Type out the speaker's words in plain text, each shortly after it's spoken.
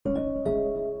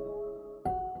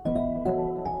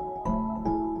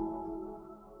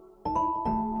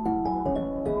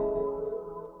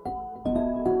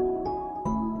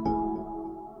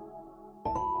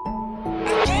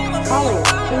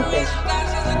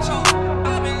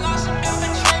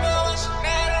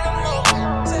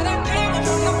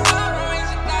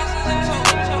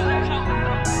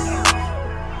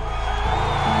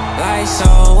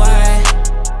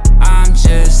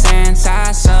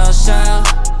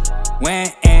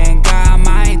Went and got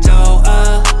my dough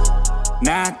up.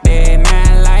 Now they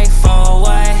mad like for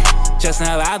what? Just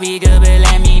know I'll be good, but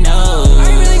let me know.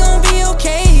 Are you really gonna be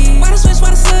okay? Why the switch,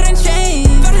 why the sudden change?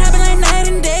 Thought it happened like night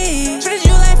and day. Treated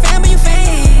you like fam, but you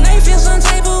fake. Now you feel some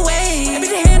type of way. I be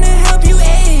the hand to help you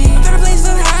aid. Found a place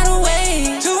to hide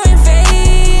away, to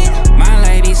invade. My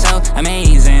life be so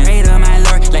amazing. Pray to my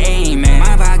Lord, like amen.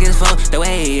 My pockets full, the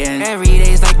way in. Every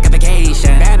day's like a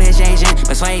vacation. Bad bitch agent,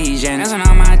 persuasion. Dancing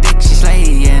on my dick, she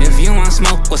slayin'. If you want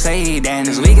smoke, we'll say then.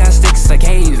 Cause we got sticks like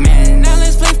cavemen. Now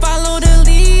let's play follow the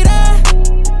leader.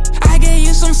 I gave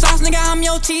you some sauce, nigga, I'm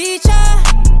your teacher.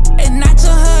 And I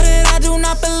told her that I do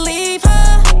not believe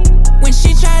her when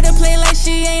she tried to play like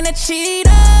she ain't a cheater.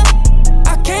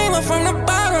 I came up from the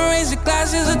bottom, raised the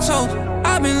glasses of toast.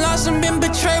 I've been lost and been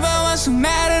betrayed by ones who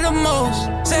matter the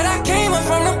most. Said I came up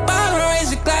from the bottom,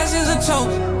 raised the glasses of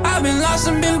toast. I've been lost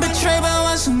and been betrayed by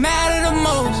ones who matter the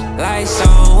most. Like so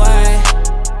what?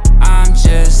 I'm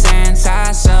just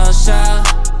antisocial.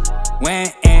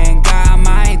 Went and got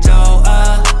my dough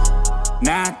up.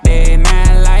 Now they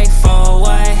mad like for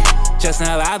what? Just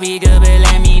know I'll be good, but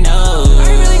let me know.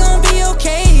 Are you really gonna be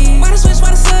okay? Why the switch,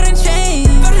 why the sudden change?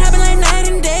 Thought it happened like night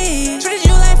and day. Treated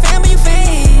you like fam, but you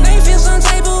fake. Now you feel some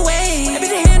type of way. I be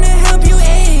the hand to help you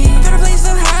aid. Found a place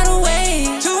to hide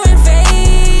away, to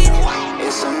invade.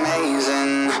 It's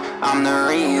amazing, I'm the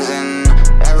reason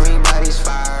everybody's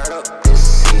fired up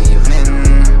this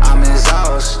evening. I'm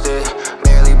exhausted,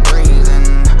 barely breathing,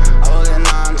 holding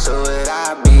on to it,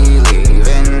 I believe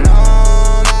in.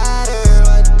 No matter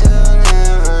what, they'll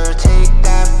never take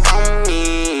that from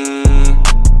me.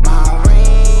 My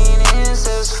reign is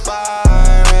as far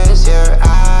as your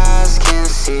eyes can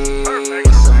see.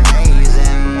 It's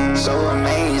amazing, so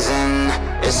amazing.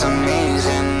 It's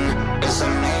amazing, it's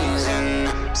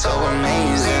amazing, so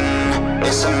amazing.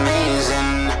 It's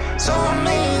amazing, so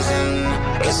amazing.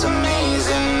 It's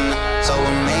amazing, so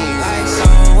amazing. Like so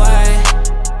what?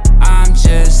 I'm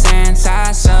just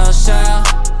antisocial.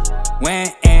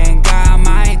 Went and got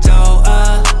my dough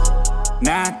up.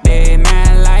 Now they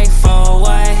mad like for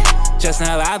what? Just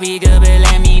know I'll be good, but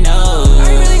let me know.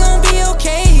 Are you really